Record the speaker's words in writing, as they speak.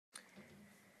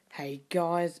Hey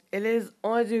guys, it is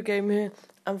IDO Game here,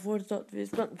 and for the start of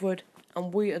this month,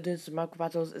 and we are doing some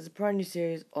MicroBattles. It's a brand new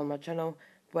series on my channel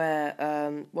where,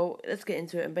 well, let's get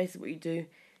into it. And basically, what you do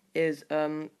is,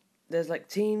 there's like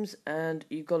teams, and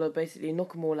you've got to basically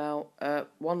knock them all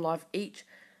out, one life each.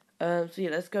 So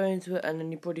yeah, let's go into it, and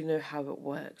then you probably know how it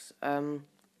works.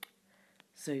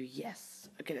 So yes,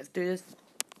 okay, let's do this.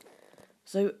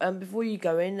 So before you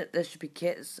go in, there should be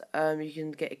kits. You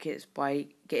can get kits by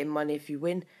getting money if you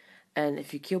win. And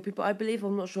if you kill people, I believe,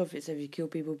 I'm not sure if it says you kill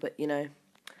people, but you know.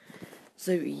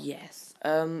 So yes,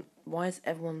 why is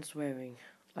everyone swearing?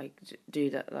 Like,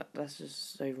 dude, that's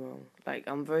just so wrong. Like,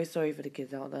 I'm very sorry for the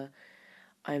kids out there.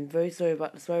 I'm very sorry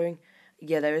about the swearing.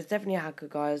 Yeah, there is definitely a hacker,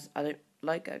 guys. I don't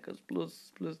like hackers.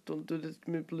 Please, don't do this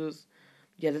to me, please.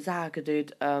 Yeah, there's a hacker,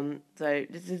 dude. So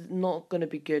this is not gonna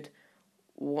be good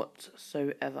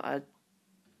whatsoever. I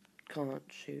can't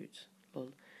shoot.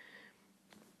 Lol.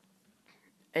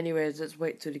 Anyways, let's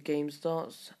wait till the game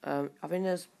starts. I think it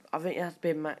has to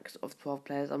be a max of 12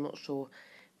 players. I'm not sure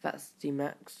if that's the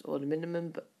max or the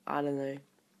minimum, but I don't know.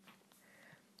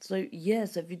 So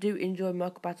yes, if you do enjoy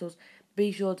Micro Battles,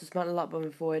 be sure to smash the like button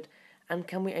forward. And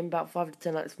can we aim about 5 to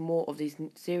 10 likes for more of these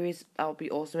series? That would be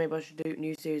awesome. Maybe I should do a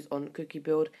new series on cookie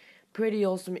build. Pretty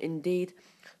awesome indeed.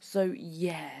 So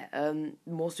yeah, the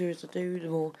more series I do, the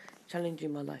more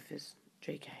challenging my life is.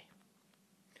 JK.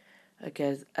 Okay,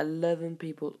 there's 11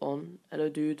 people on. Hello,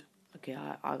 dude. Okay,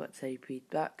 I got TP'd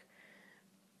back.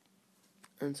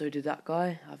 And so did that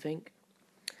guy, I think.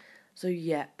 So,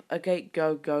 yep. Okay,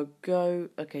 go, go, go.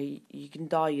 Okay, you can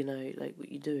die, you know. Like,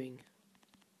 what you doing?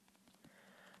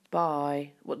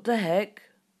 Bye. What the heck?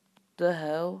 The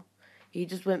hell? He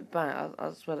just went back.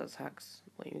 I swear that's hacks.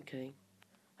 What are you kidding?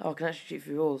 Oh, I can actually shoot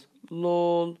through walls.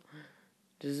 LOL.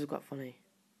 This is quite funny.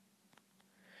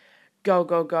 Go,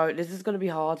 go, go. This is going to be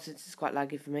hard since it's quite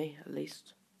laggy for me, at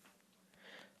least.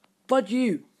 Fudge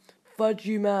you! Fudge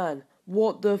you, man!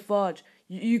 What the fudge?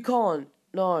 You can't!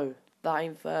 No, that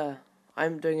ain't fair.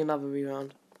 I'm doing another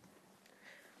reround.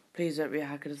 Please don't be a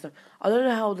hacker this time. I don't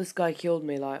know how this guy killed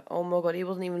me, like, oh my god, he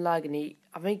wasn't even lagging.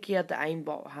 I think he had the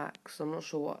aimbot hacks. I'm not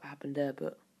sure what happened there,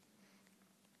 but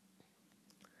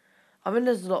I think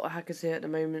there's a lot of hackers here at the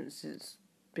moment since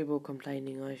people are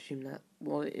complaining. I assume that,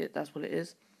 well, that's what it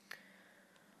is.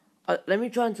 Let me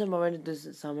try and turn my render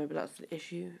distance down. Maybe that's the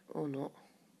issue, or not.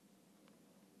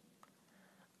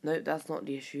 No, that's not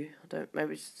the issue.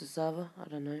 Maybe it's just the server. I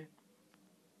don't know.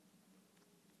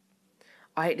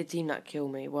 I hate the team that kill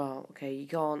me. Well, okay, you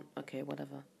can't. Okay,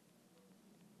 whatever.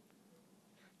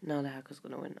 Now the hacker's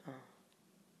gonna win. Oh.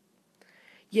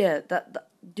 Yeah, that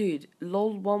dude.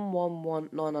 LOL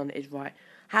 11199 is right.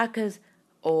 Hackers,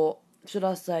 or should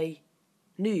I say,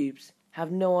 noobs, have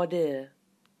no idea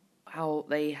how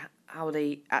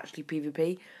they actually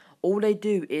PvP. All they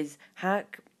do is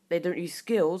hack. They don't use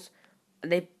skills,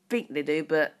 and they think they do,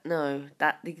 but no,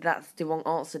 that's the wrong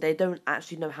answer. They don't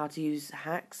actually know how to use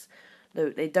hacks. No,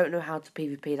 they don't know how to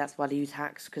PvP. That's why they use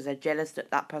hacks, because they're jealous that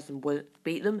that person won't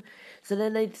beat them. So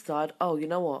then they decide, oh, you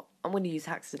know what? I'm going to use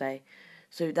hacks today.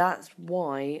 So that's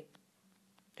why.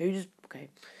 Okay.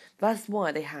 That's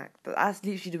why they hack. That's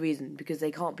literally the reason, because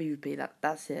they can't PvP.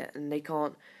 That's it, and they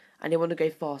can't. And they want to go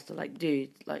faster. Like,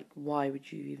 dude, like, why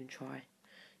would you even try?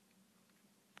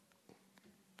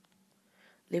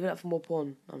 Leave it up for more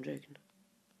porn. No, I'm joking.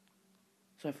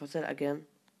 So if I say that again.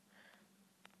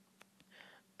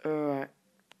 Alright.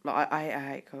 Like, I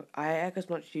hate hack as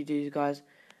much as you do, guys.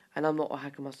 And I'm not a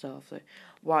hacker myself, so.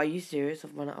 Wow, are you serious?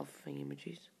 I've run out of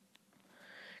thingy-emojis.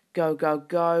 Go, go,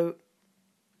 go.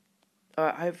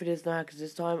 Alright, hopefully there's no hackers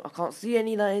this time. I can't see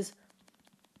any, that is.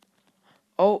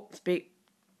 Oh, speak.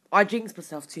 I jinxed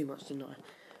myself too much, didn't I?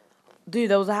 Dude,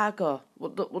 there was a hacker.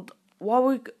 Why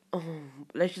would we... Oh,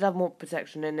 they should have more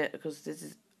protection in it, because this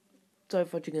is so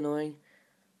fucking annoying.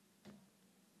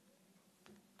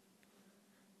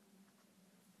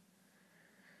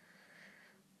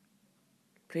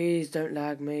 Please don't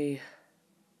lag me.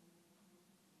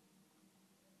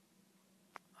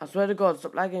 I swear to God,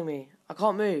 stop lagging me. I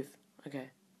can't move.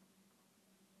 Okay.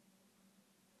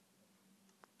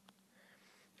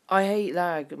 I hate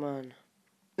lag, man.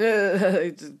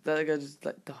 That guy just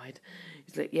like died.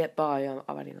 He's like, yeah, bye.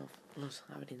 I've had enough.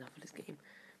 I've had enough of this game.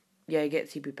 Yeah, he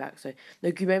gets TP back. So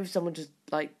no, can you remember someone just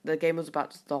like the game was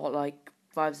about to start like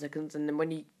 5 seconds, and then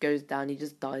when he goes down, he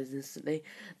just dies instantly.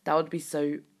 That would be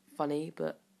so funny,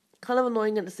 but kind of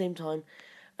annoying at the same time.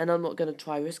 And I'm not gonna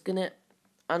try risking it.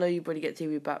 I know you probably get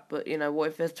TP back, but you know what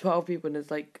if there's 12 people and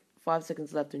there's like 5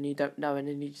 seconds left and you don't know, and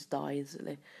then you just die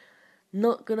instantly?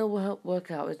 Not gonna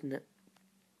work out, isn't it?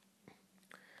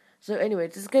 So anyway,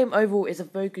 this game overall is a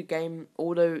very good game,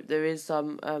 although there is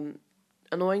some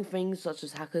annoying things such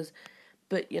as hackers.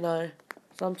 But, you know,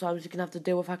 sometimes you can have to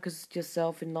deal with hackers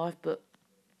yourself in life, but,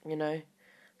 you know,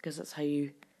 because that's how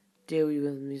you deal with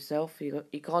them yourself. You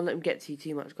can't let them get to you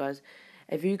too much, guys.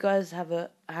 If you guys have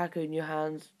a hacker in your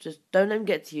hands, just don't let them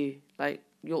get to you. Like,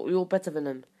 you're better than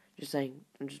them. Just saying.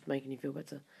 I'm just making you feel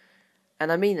better.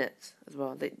 And I mean it as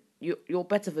well. You're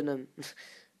better than them.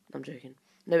 I'm joking.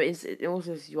 No, it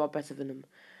also says you are better than them.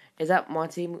 Is that my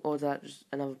team, or is that just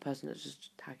another person that's just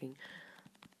hacking?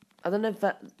 I don't know if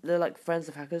they're like friends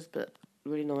of hackers, but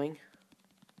really annoying.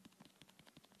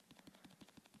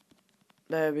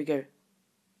 There we go.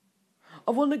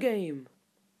 I won the game!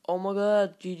 Oh my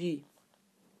god, GG.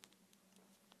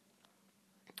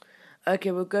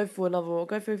 Okay, we'll go for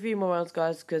a few more rounds,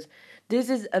 guys, because this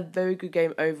is a very good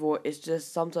game overall. It's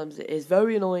just sometimes it is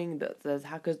very annoying that there's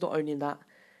hackers. Not only that,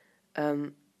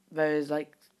 there's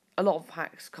like a lot of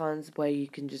hacks kinds where you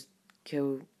can just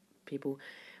kill people,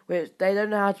 which they don't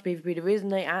know how to PvP. The reason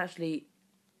they actually,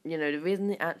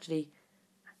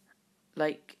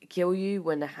 like kill you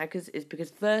when they're hackers is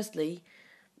because firstly,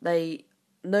 they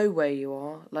know where you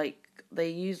are. Like they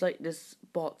use like this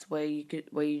bot where you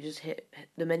just hit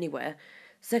them anywhere.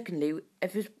 Secondly,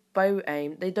 if it's bow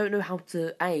aim, they don't know how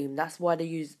to aim. That's why they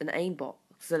use an aim bot,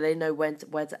 so they know where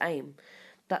to aim.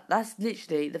 That's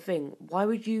literally the thing. Why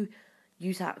would you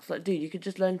use hacks? Like, dude, you could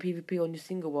just learn PvP on your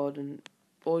single world,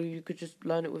 or you could just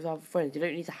learn it with other friends. You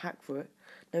don't need to hack for it.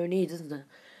 No need, isn't there?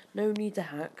 No need to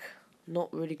hack.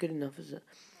 Not really good enough, is it?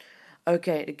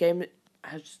 Okay, the game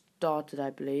has started,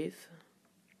 I believe.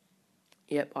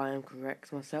 Yep, I am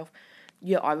correct myself.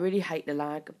 Yeah, I really hate the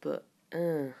lag, but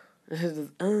this is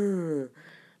bro.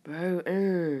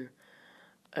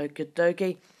 Okay,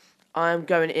 dokie. I am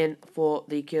going in for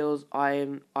the kills. I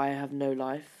have no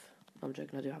life. I'm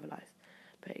joking. I do have a life,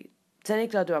 but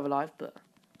technically I do have a life. But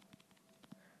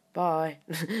bye,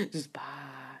 just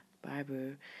bye,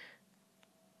 bro.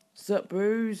 Sup,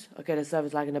 bros? Okay, the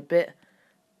server's lagging a bit.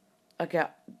 Okay,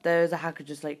 there's a hacker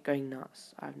just like going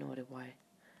nuts. I have no idea why.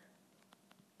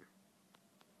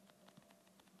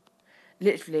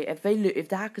 Literally, if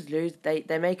the hackers lose, they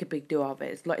make a big deal of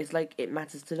it. It's like it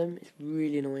matters to them. It's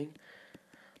really annoying.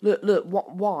 Look,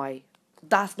 why?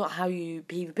 That's not how you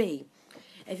PvP.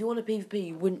 If you want to PvP,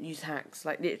 you wouldn't use hacks.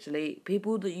 Like literally,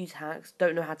 people that use hacks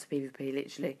don't know how to PvP.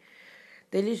 Literally,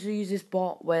 they literally use this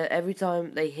bot where every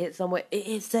time they hit somewhere, it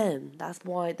hits them. That's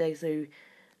why they're so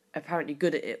apparently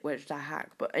good at it, which is a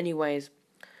hack. But anyways,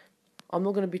 I'm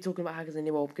not gonna be talking about hackers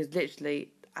anymore because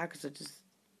literally hackers are just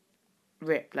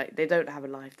rip. Like they don't have a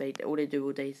life. All they do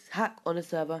all day is hack on a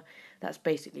server. That's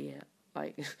basically it.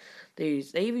 Like they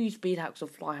either use speed hacks or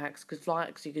fly hacks, because fly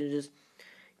hacks you can just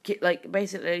get, like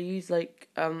basically they use like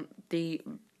the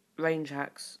range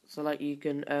hacks, so like you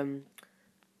can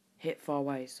hit far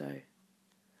away. So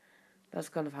that's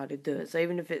kind of how they do it. So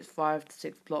even if it's 5 to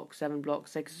 6 blocks, 7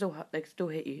 blocks, they can still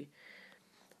hit you.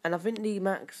 And I think the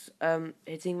max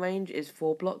hitting range is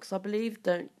 4 blocks, I believe.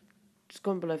 Don't just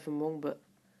comment below if I'm wrong, but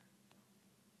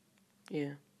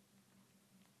yeah,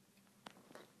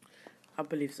 I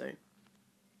believe so.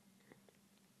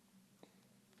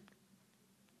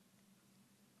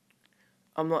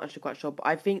 I'm not actually quite sure, but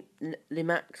I think the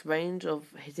max range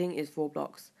of hitting is 4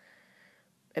 blocks.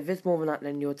 If it's more than that,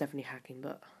 then you're definitely hacking,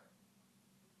 but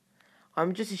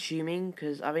I'm just assuming,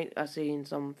 because I think I've seen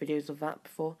some videos of that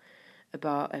before,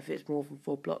 about if it's more than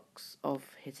 4 blocks of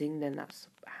hitting, then that's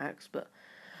hacks, but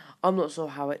I'm not sure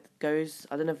how it goes.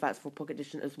 I don't know if that's for Pocket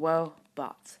Edition as well,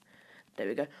 but there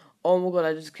we go. Oh my god,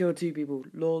 I just killed 2 people.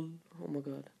 Lol. Oh my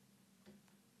god.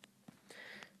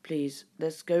 Please,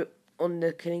 let's go on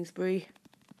the killing spree.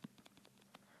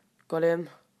 Got him.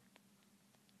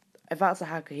 If that's a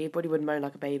hacker, he probably would moan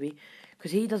like a baby.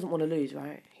 Because he doesn't want to lose,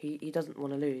 right? He doesn't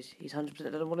want to lose. He's 100%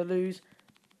 doesn't want to lose.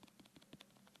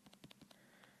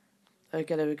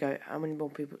 Okay, there we go. How many more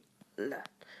people?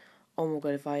 Oh my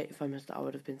god, if I messed up, I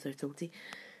would have been so salty.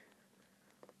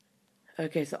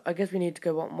 Okay, so I guess we need to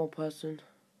go one more person,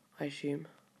 I assume.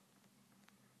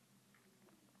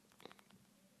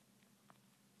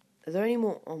 Is there any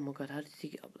more? Oh my god, how did he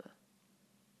get up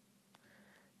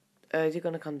there? Is he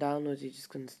going to come down, or is he just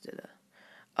going to stay there?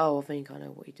 Oh, I think I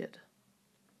know what he did.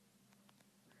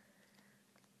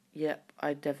 Yep,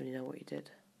 I definitely know what he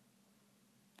did.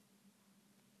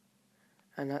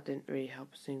 And that didn't really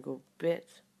help a single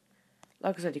bit.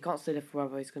 Like I said, he can't stay there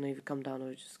forever. He's going to either come down or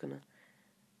he's just going to...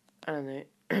 I don't know.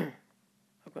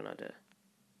 I've got no idea.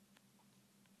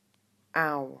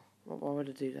 Ow. Why would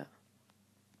I do that?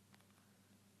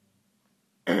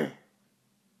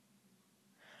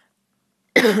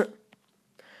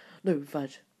 No,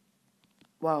 fudge.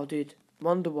 Wow, dude.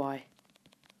 Wonder why.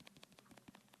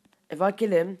 If I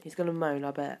kill him, he's gonna moan,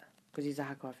 I bet. Because he's a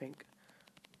hacker, I think.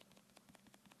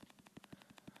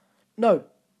 No!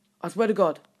 I swear to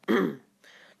God.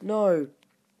 No.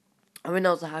 I mean,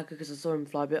 that was a hacker because I saw him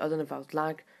fly a bit. I don't know if that was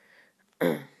lag.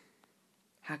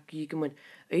 Hacker, you can win.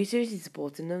 Are you seriously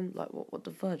supporting them? Like, what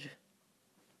the fudge?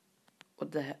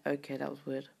 What the heck? Okay, that was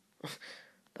weird.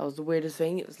 That was the weirdest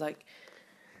thing. It was like,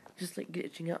 just like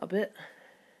glitching out a bit.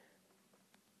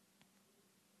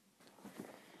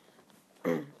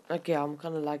 Okay, I'm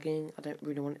kind of lagging. I don't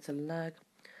really want it to lag.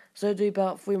 So do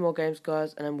about 3 more games,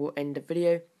 guys, and then we'll end the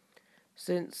video.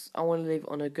 Since I want to leave it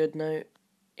on a good note,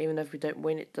 even if we don't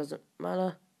win, it doesn't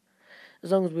matter.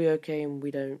 As long as we're okay and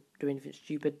we don't do anything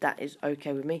stupid, that is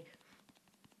okay with me.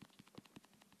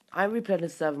 I haven't replayed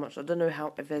this server much. I don't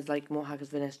know if there's like more hackers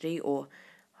than SG or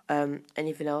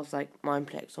anything else like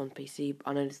Mineplex on PC.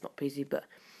 I know it's not PC, but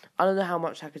I don't know how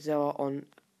much hackers there are on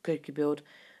Cookie Build.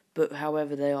 But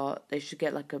however they should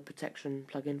get like a protection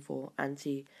plugin for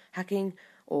anti-hacking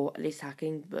or at least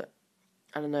hacking. But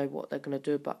I don't know what they're gonna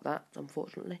do about that.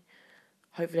 Unfortunately,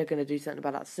 hopefully they're gonna do something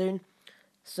about that soon.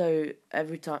 So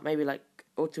every time, maybe like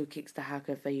auto kicks the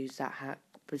hacker if they use that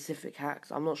specific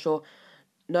hacks. I'm not sure.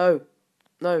 No,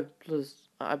 please,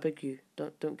 I beg you,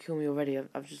 don't kill me already.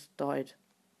 I've just died.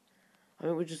 I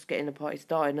think we're just getting the party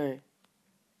started. No,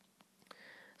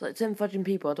 it's like 10 fudging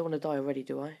people. I don't want to die already,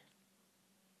 do I?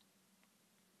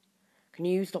 Can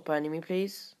you stop burning me,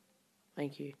 please?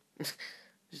 Thank you.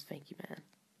 Just thank you, man.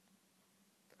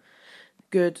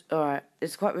 Good. Alright.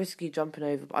 It's quite risky jumping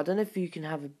over, but I don't know if you can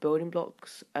have building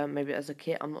blocks, maybe as a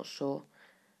kit. I'm not sure.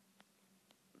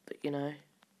 But, you know.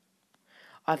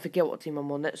 I forget what team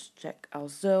I'm on. Let's check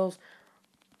ourselves.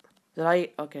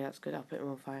 Okay, that's good. I'll put him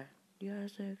on fire. Your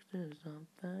sex is on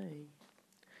fire.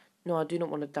 No, I do not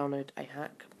want to download a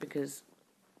hack, because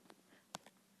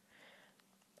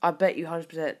I bet you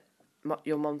 100%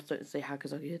 your mums don't say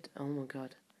hackers are good. Oh my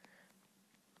god.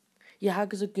 Yeah,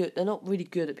 hackers are good. They're not really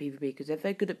good at PvP, because if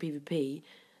they're good at PvP,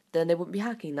 then they wouldn't be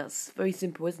hacking. That's very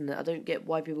simple, isn't it? I don't get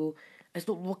why people... It's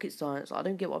not rocket science. I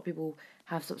don't get why people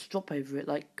have such strop over it.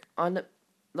 Like, I know,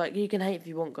 like, you can hate if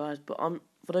you want, guys, but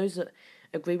for those that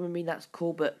agree with me, that's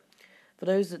cool. But for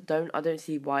those that don't, I don't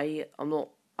see why. I know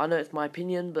it's my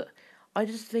opinion, but I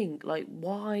just think, like,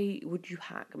 why would you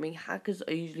hack? I mean, hackers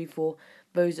are usually for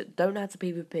those that don't know how to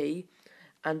PvP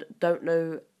and don't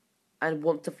know and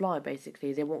want to fly,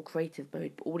 basically. They want creative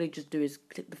mode, but all they just do is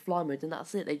click the fly mode, and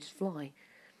that's it. They just fly.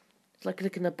 It's like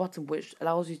clicking a button which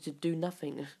allows you to do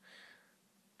nothing.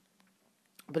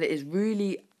 But it is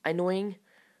really annoying.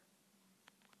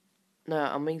 No,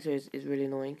 I'm being serious. It's really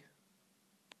annoying.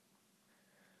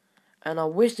 And I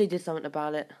wish they did something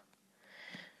about it.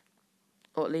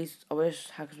 Or at least, I wish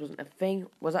hackers wasn't a thing.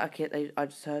 Was that a kit I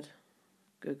just heard?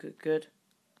 Good.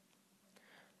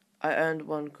 I earned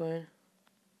 1 coin.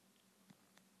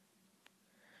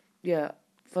 Yeah,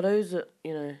 for those that,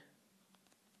 you know...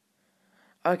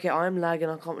 Okay, I'm lagging.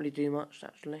 I can't really do much,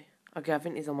 actually. Okay, I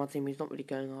think he's on my team. He's not really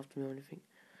going after me or anything.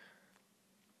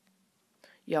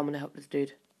 Yeah, I'm going to help this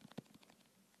dude.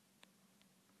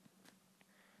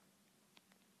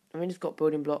 I mean, he's got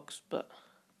building blocks, but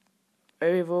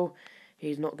overall,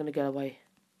 he's not going to get away.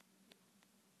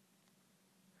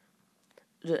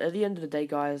 At the end of the day,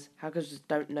 guys, hackers just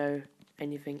don't know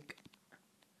anything.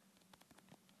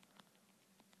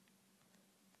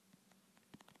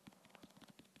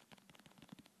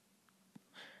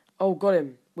 Oh, got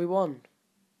him. We won.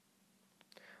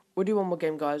 We'll do one more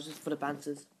game, guys, just for the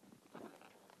banters.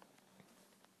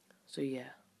 So, yeah.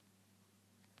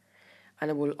 And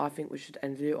then I think we should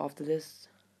end the video after this.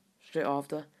 Straight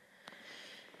after.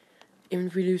 Even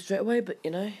if we lose straight away, but,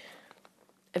 you know.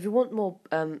 If you want more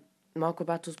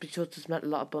MicroBattles, be sure to smack the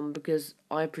like button, because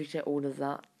I appreciate all of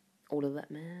that. All of that,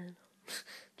 man.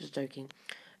 Just joking.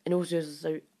 And also,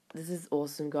 so, this is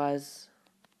awesome, guys.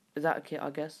 Is that a kit,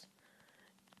 I guess?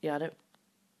 Yeah, I don't...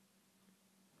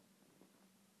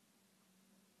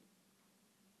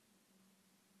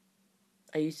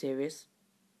 Are you serious?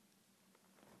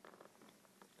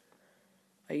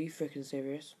 Are you freaking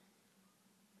serious?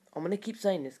 I'm gonna keep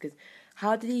saying this, because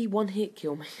how did he one hit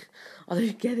kill me? I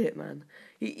don't get it, man.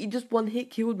 He just one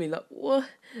hit killed me. Like, what?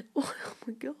 Oh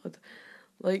my god.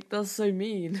 Like, that's so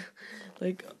mean.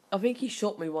 Like, I think he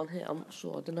shot me one hit. I'm not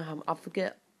sure. I don't know how. I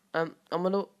forget. I'm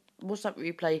gonna watch that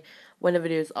replay when the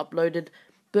video is uploaded.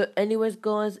 But anyways,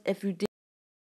 guys, if you did